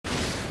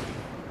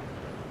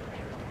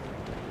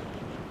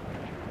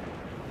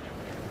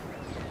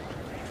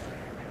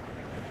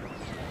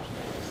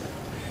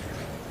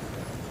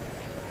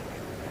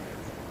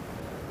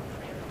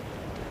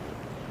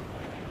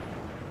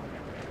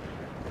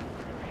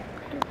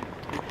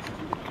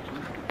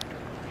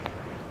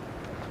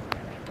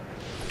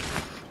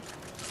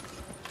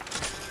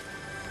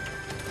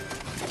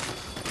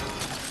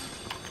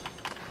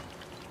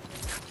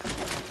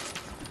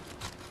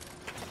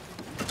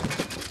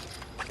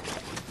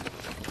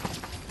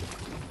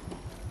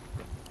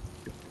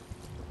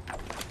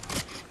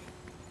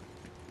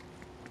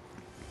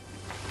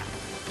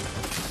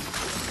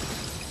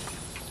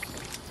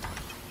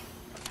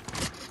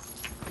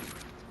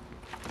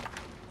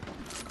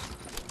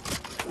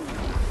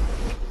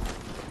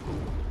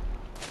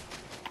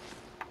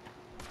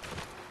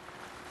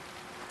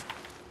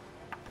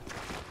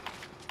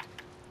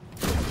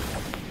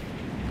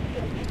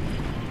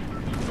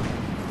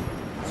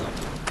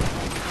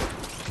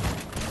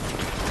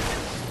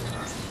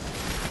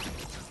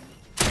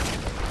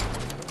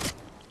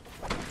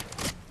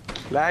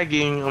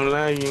Lagging, I'm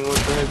lagging. What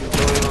the heck is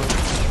going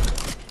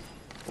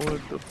on?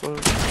 What the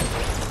fuck?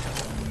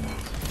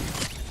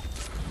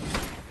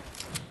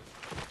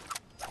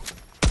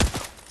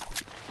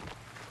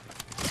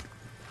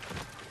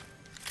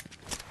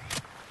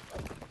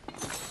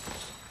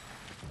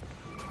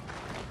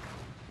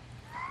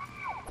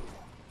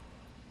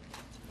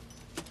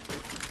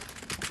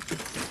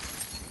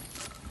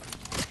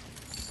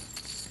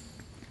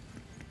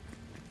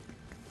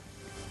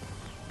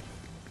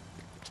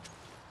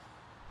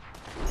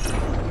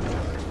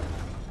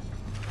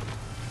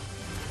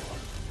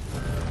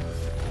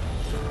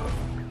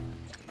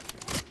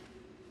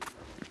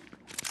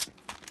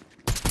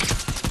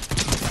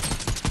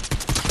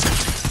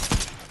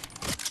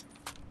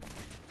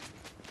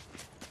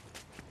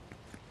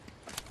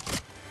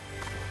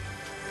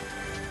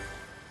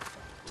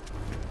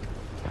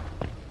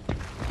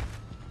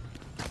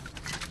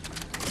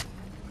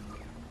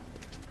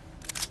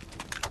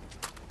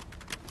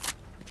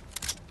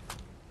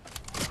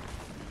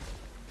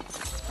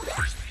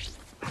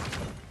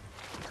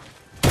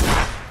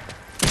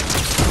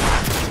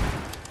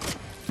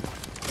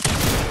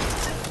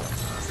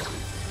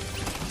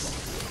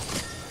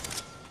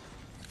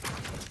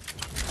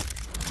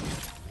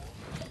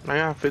 I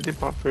got 50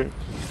 pop for it.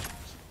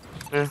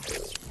 Yeah,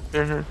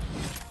 here.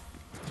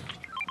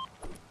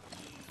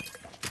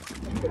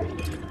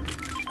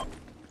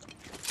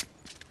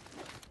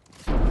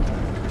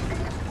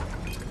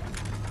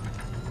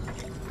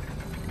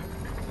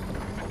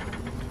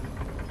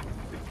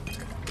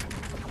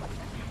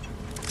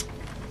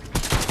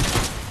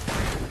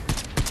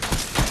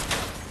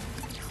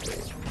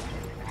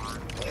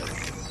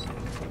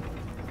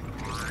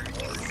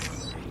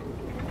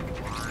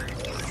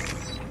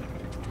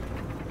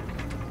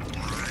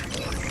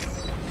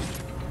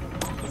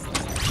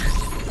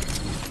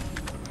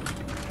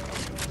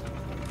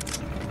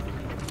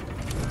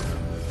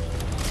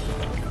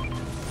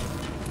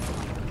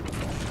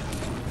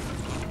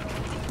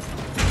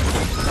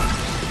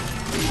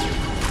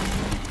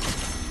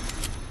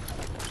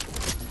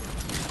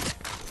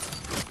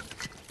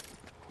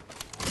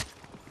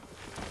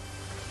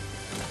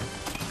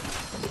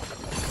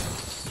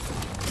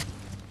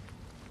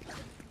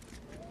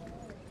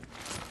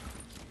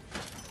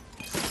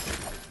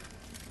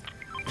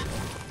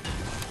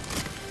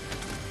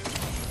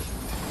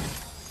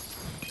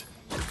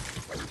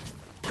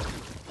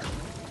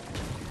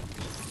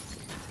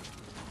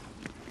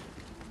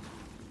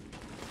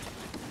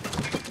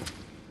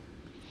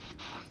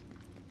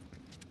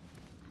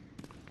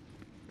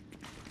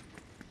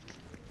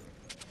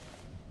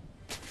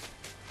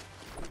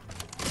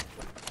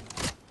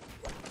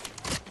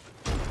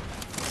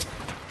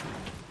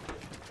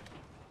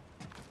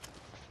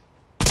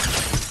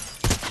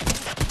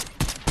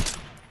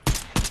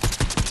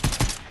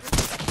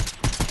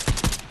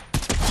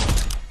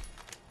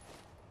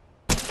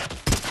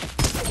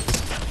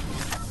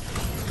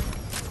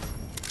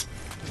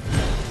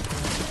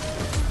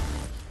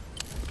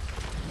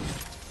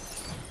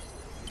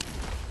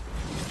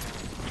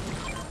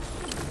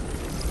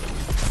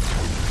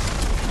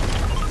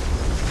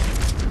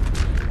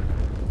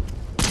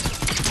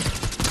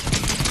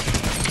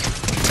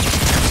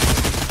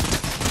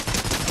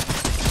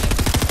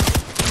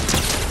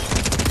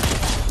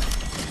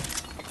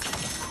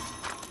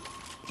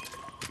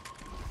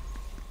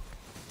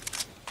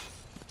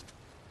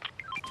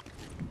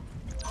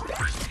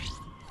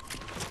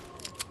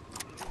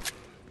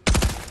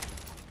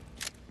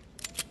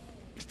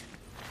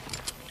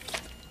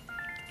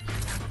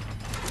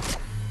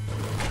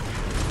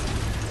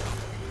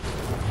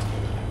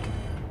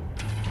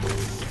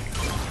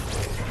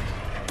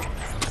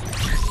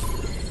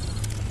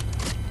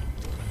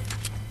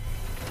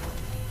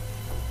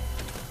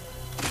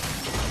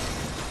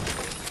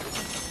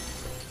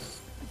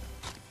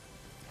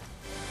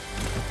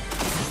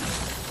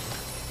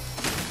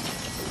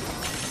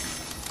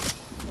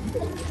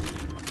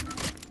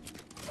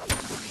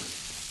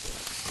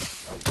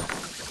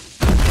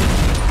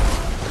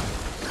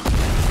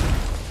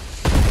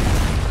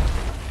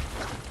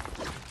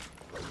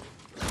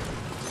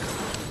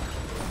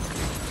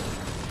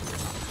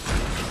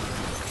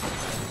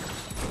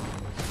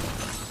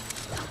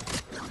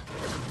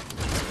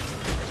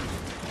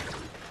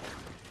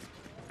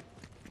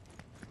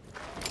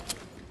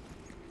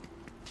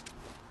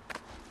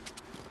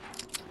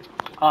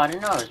 Oh, I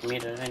didn't know it was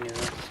muted. I knew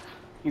that.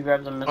 You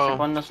grabbed the mystic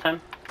one this time?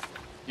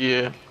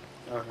 Yeah.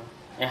 Okay.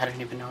 Yeah, I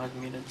didn't even know it was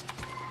muted.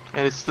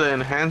 And it's the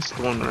enhanced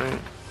one, right?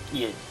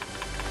 Yeah.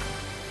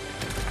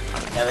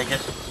 Yeah, they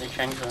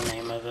changed the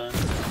name of it.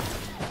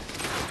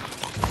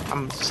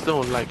 I'm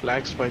still like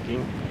lag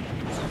spiking.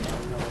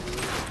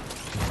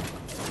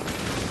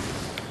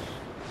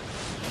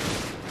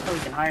 Oh, we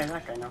can hire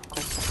that guy now.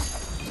 Cool.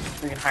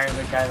 We can hire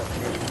the guy that we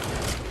did.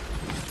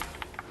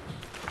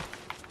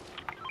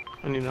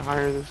 I need to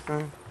hire this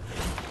guy.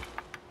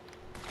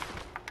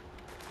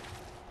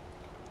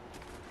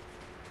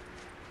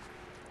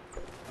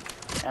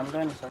 Yeah, I'm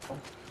going to circle.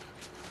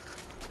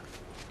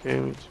 Okay,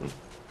 me too.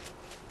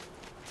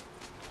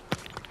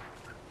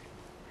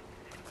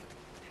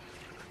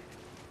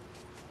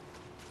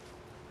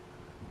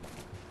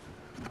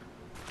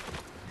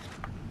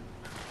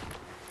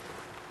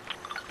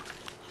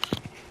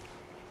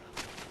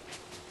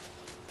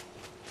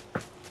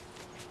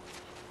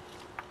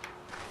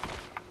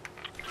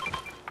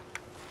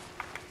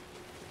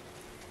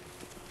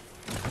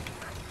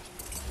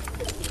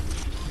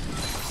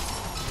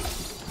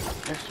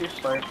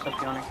 slurps if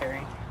you want to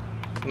carry.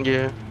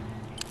 Yeah.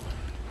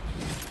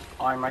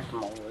 Oh, I might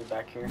come all the way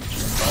back here.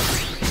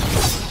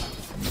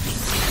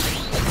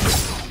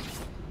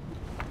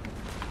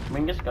 We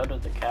can just go to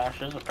the cache.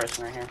 There's a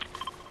person right here.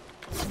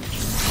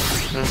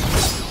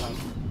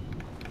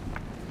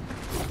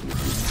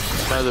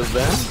 By the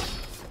van?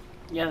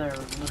 Yeah, they're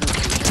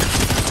literally here.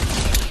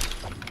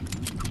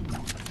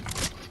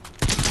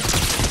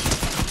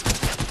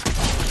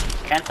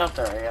 Can't tell if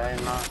they're AI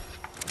or not.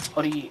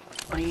 What are you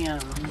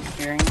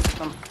hearing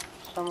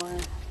somewhere?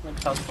 Like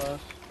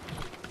southwest?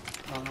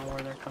 I don't know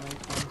where they're coming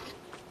from.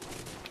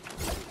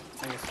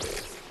 I guess,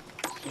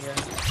 yeah.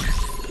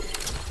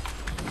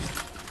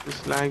 This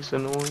lag's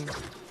annoying.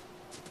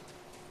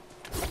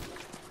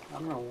 I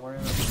don't know where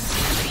they're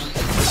coming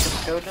from.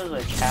 Just go to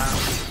the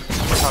cache.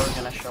 They're probably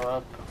gonna show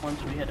up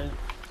once we hit it.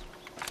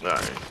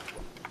 Alright.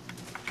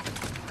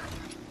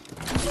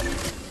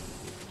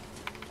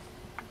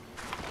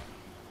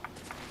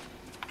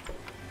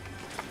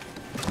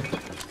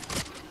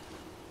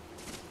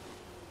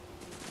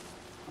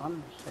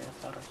 Honestly, I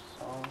thought I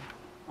saw.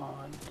 Oh,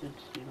 I did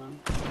see them.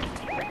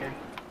 Right here.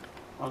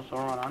 Oh, is there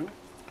one on you?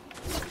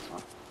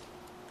 Oh.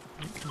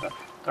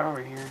 They're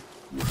over here.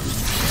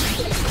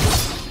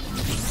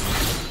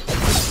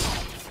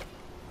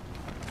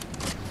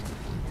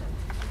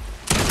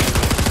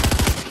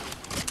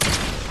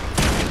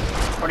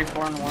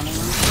 44 on one of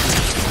them.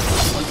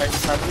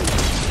 137.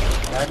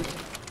 Dead.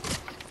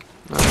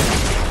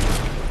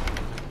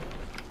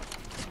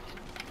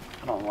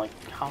 I don't like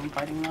how I'm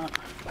fighting that.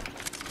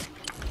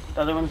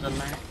 The other one's in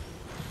there.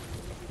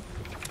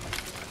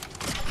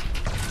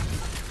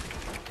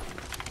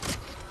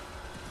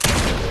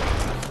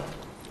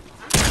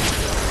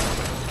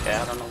 Okay,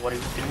 I don't know what he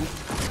was doing.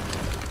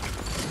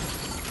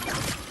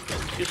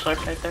 2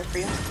 slurps right there for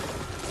you.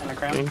 And a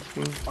crown. Thank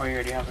you. Or you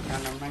already have a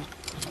crown, never mind.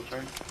 That's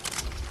right.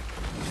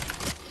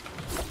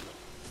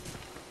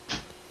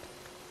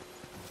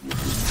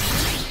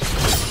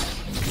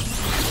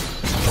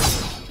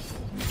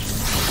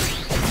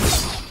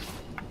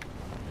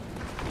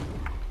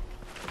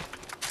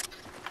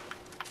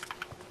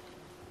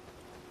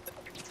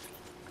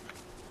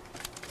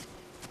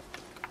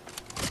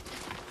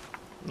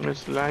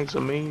 This lag's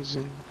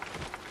amazing.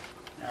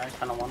 Yeah, I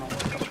kinda wanna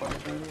work up what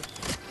it is.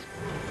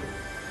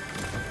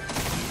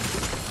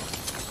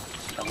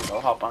 Shall we go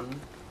hop on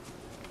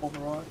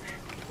Overwatch?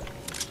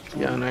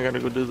 Yeah, and I gotta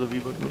go do the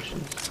V-Buck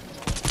missions.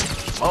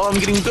 Oh, I'm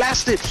getting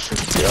blasted!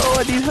 Yo,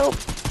 I need help!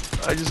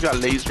 I just got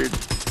lasered.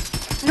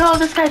 No,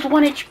 this guy's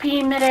 1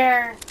 HP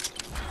midair!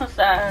 So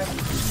sad.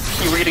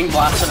 You were getting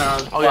blasted and I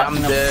was Oh yeah, I'm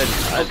blasting dead.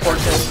 him. Poor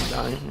kid.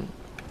 Dying.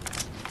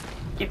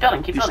 Keep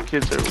building, keep These building.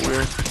 kids are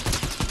weird.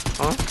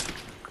 Huh?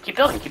 Keep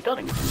building, keep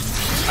building.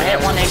 I hit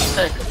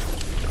 186.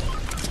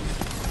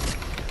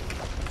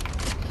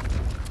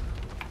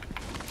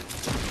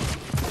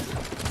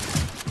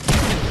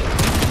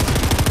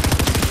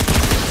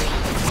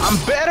 I'm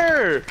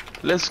better!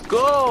 Let's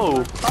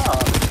go!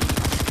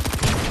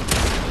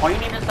 All you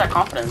need is that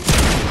confidence.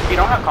 If you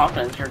don't have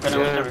confidence, you're gonna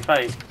lose every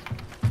fight.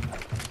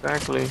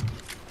 Exactly.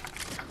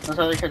 This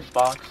other kid's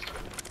boxed.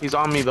 He's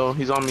on me though,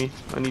 he's on me.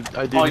 I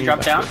did Oh, he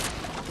dropped down?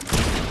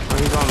 Oh,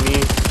 he's on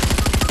me.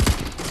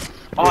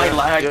 Oh, I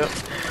lagged. Yep.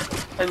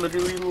 I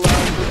literally lagged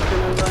as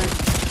soon as I...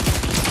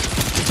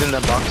 He's in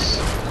that box.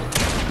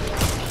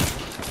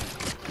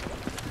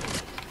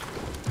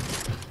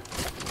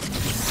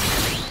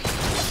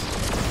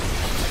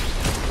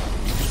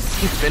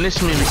 He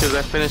finished me because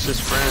I finished his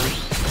friend.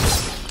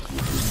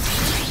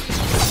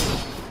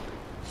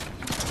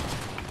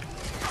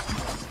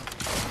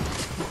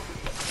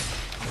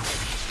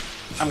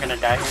 I'm gonna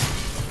die here.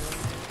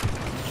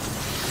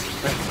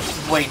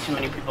 There's way too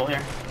many people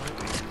here.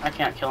 I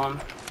can't kill him.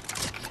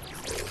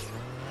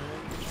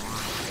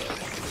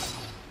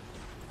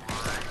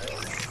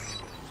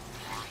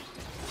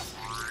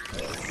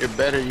 You're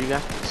better, you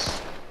got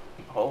this.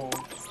 Oh.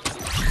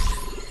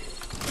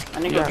 I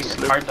need to go get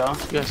your card though.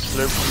 You got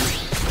slurp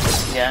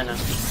juice. Yeah, I know.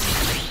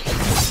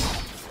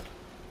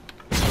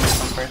 Give me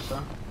some first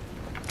though.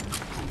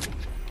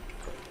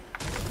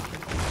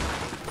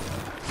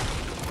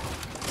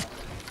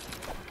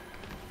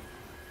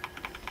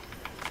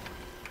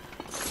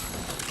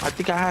 I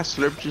think I have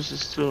slurp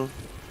juices too.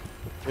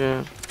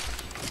 Yeah.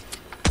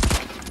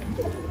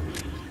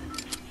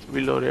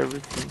 Reload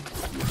everything.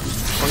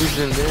 Oh, he's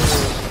in there.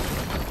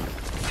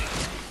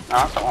 No,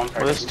 that's the one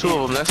person. Oh, that's 2 of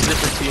them. That's a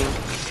different team.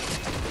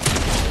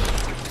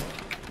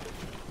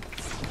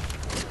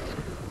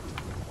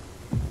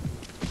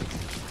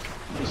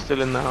 He's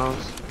still in the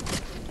house.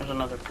 There's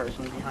another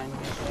person behind me.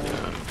 So.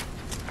 Yeah.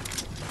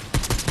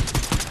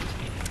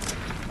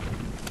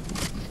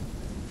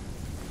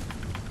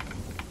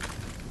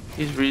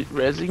 He's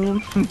rezzing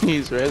him?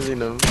 He's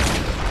rezzing him.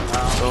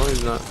 No,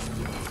 he's not.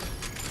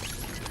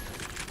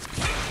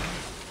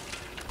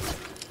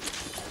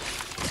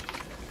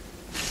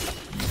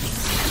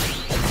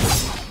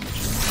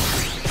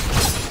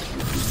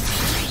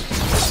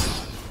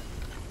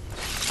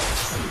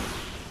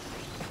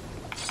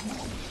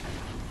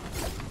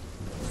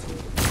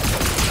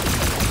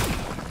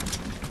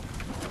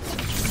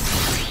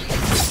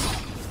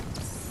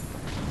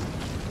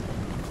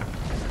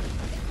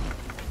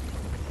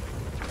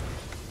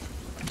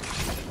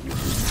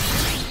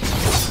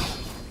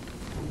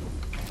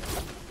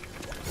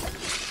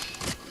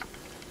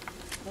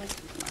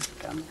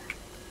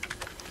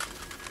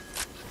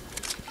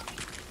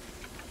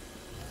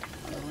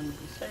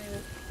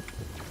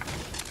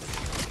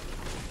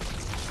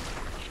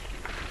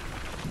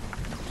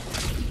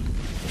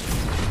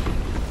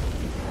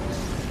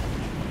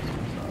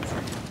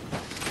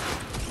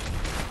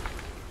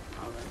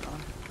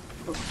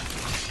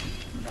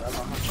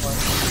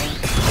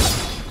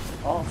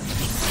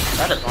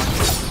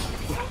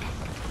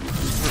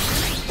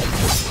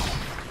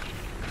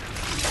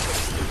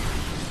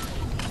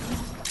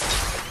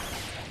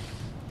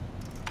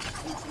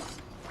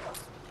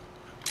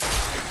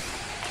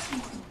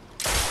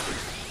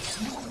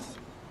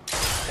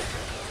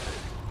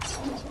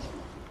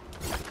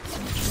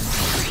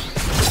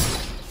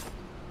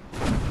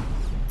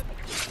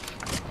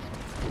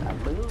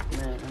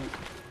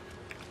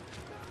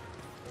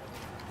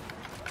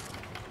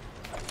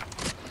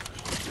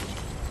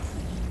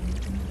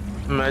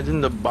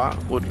 Imagine the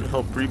bot would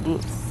help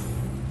reboot.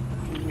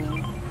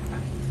 Yeah.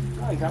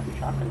 Oh, he got the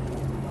chocolate.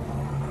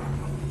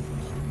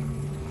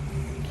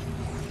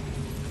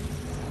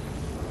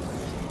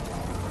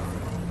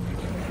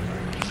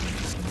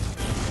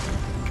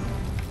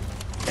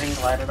 Getting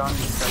glided on.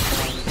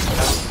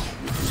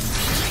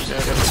 Yeah,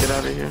 I gotta get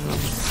out of here, huh?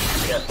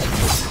 Yes.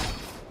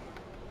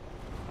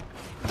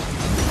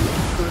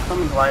 There's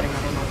someone gliding in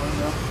the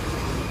window.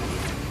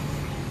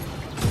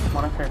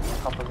 One of there's a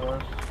couple of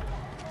those.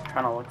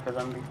 Trying to look for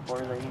them before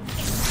they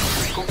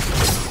go.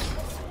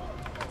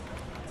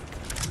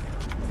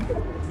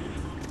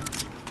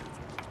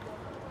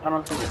 I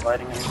don't think they're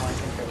gliding anymore. I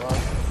think they're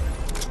lost.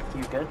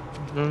 You good?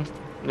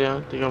 Yeah,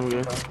 I think I'm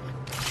good.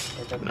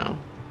 Okay. No.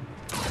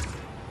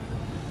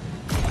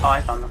 Oh,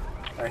 I found them.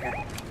 Right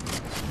here.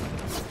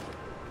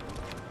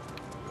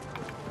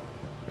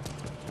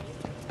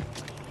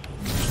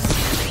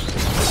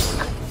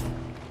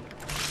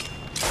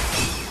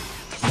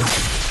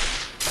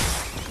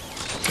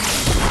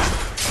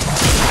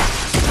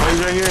 Oh, he's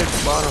right here at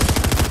the bottom.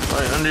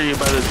 Right under you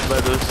by the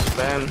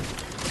span.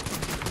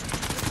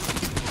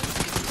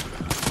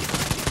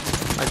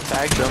 I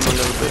tagged him a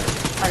little bit.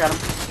 I got him.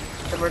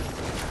 Good work.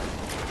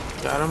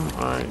 Got him?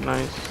 Alright,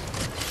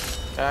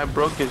 nice. Yeah, I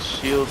broke his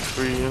shield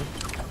for you.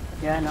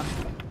 Yeah, I know.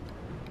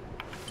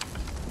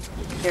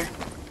 Here.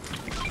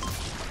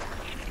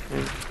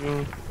 Thank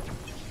you.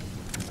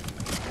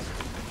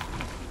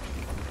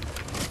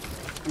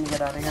 Let me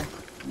get out of here.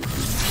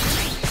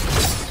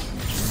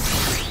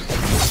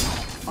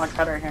 Oh, I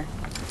cut right here.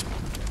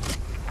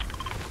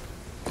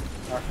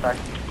 Oh, stuck.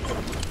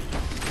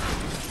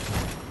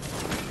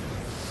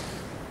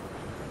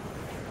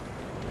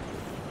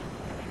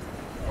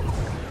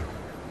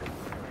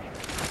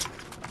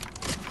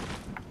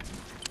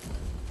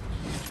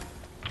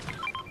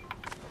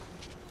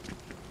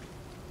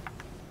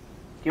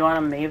 Do you want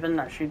a Maven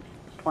that shoots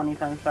 20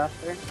 times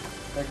faster?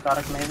 The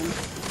exotic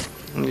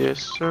Maven? Yes,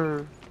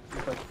 sir.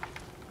 Good.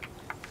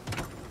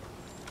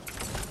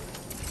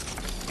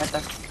 Right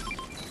there.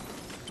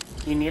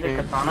 You need a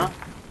katana?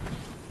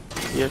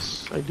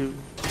 Yes, I do.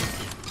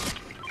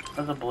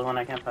 There's a blue one,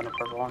 I can't find a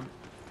purple one.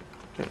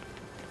 Okay.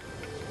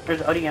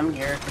 There's ODM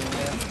gear if you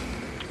need it.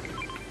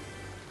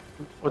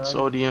 What's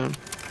ODM?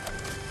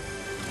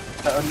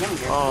 The ODM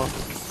gear. Oh,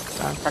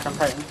 Attack on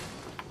Titan.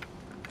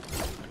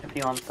 If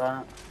you want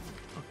that.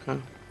 okay.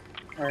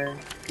 Or,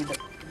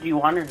 do you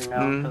want it or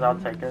no? Because I'll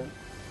take it.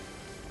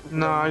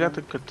 No, I got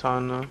the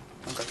katana.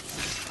 Okay.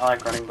 I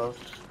like running bows.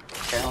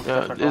 Okay,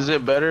 Yeah, is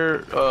it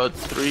better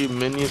 3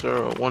 minis or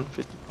a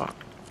 150 pot?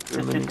 3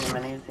 Just do 3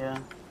 minis. minis, yeah.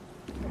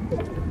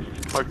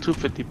 Or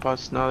 250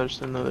 pots. Now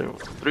there's another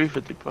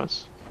 350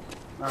 pots.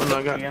 Oh no,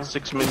 I got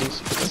 6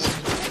 minis.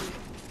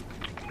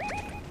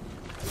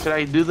 Should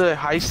I do the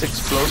highest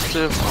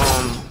explosive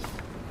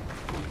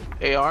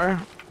AR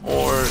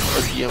or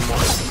a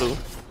DMR blue?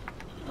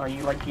 Oh,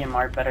 you like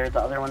DMR better. The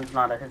other one's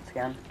not a hit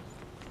scan.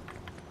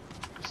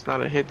 It's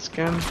not a hit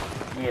scan?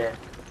 Yeah.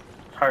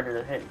 It's harder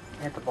to hit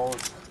the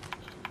bullets.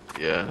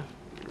 Yeah,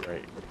 you're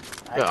right.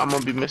 Yeah, I'm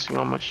gonna be missing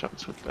all my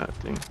shots with that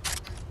thing.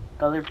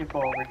 The other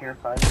people over here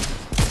fighting.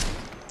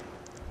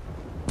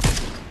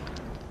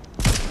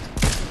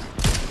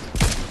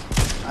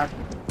 I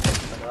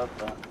picked it up,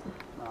 but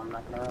no, I'm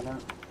not gonna run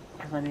it.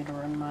 Because I need to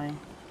run my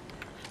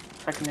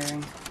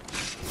secondary.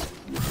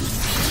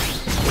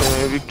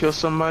 Yeah, if you kill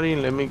somebody,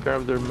 let me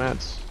grab their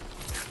mats.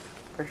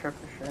 For sure,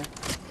 for sure.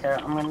 Okay,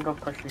 I'm gonna go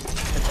push these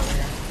kids over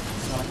here.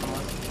 You wanna come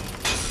on?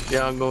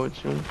 Yeah, I'll go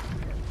with you.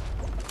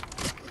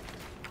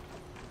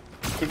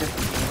 Keep it.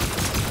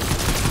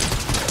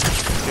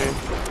 Okay.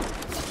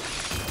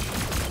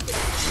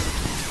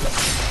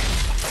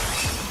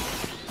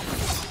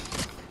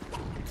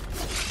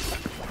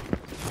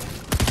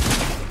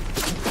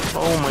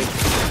 Oh my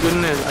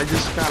goodness, I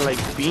just got like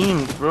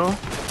beamed, bro.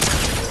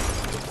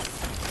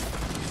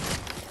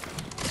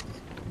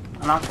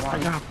 I'm not the I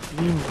one. got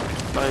beamed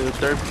by the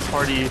third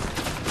party.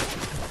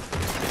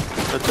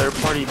 The third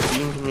party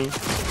beamed me.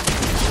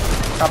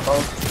 Got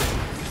both.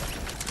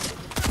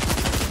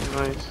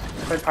 Nice.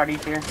 Third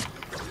party's here.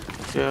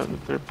 Yeah, the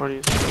third party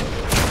is.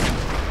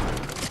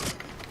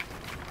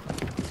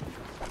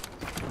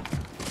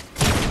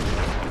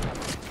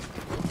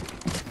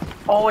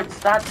 Oh, it's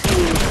that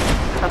team.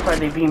 That's why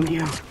they beamed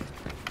you.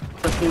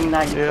 The team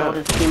that you killed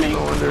his teammate.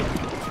 No wonder.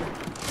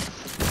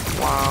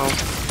 Wow.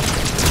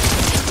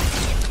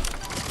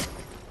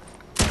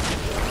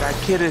 That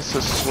kid is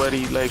a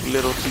sweaty, like,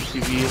 little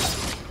TTV.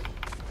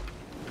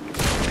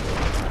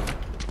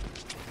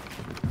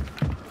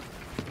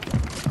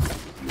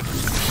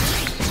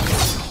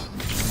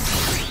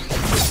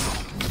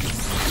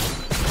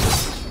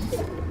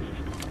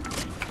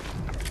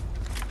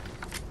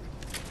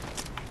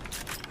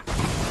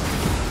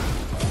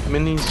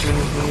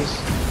 Minis.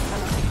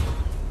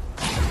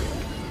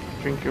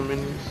 Drink your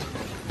minis.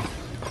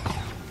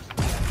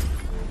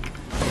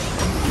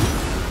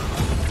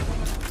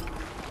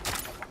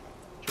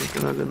 Drink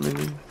another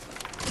mini.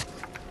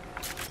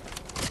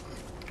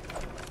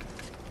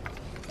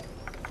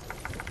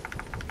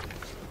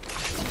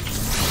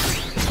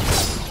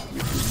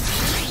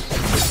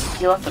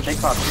 You left the big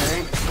pots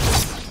here,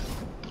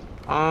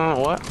 right?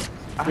 What?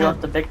 You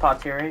left the big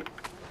pots here, right?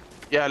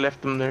 Yeah, I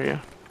left them there, yeah.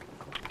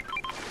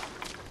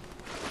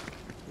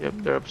 Yep,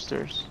 they're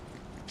upstairs.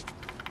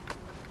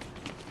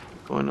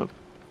 Going up.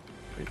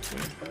 Right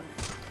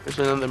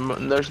there.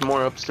 There's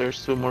more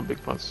upstairs, 2 more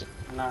big pots.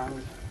 Nah,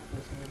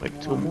 Like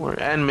 2 more.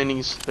 And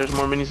minis. There's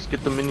more minis.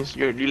 Get the minis.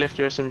 You left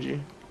your SMG.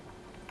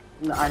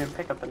 No, I didn't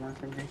pick up an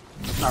SMG.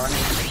 Not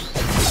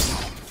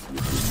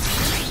running.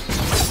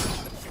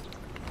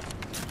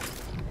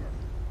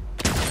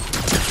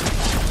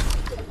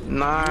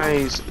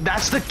 Nice.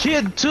 That's the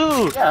kid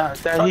too. Yeah,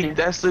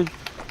 That's the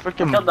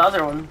freaking killed the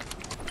other one.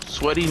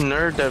 sweaty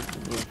nerd that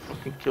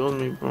fucking killed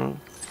me, bro.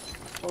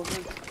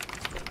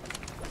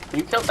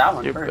 You killed that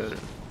one You're first.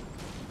 better.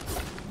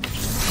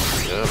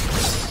 Yep.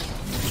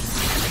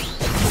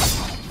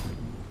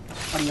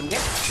 What do you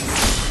get?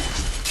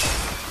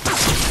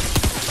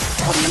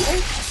 What do you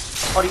get?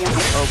 What do you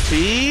get? OP,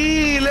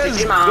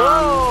 let's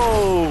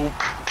go.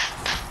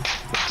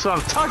 That's what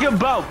I'm talking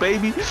about,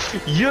 baby.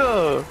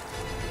 Yeah.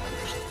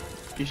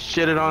 You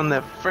shitted on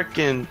that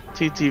frickin'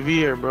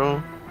 TTVer,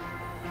 bro.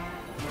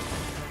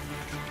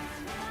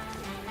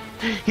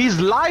 He's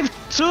live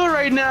too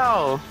right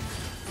now.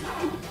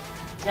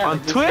 Yeah, On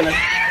Twitch.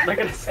 They're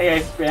gonna say I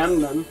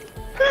spammed them.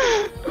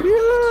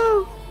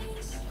 Yeah.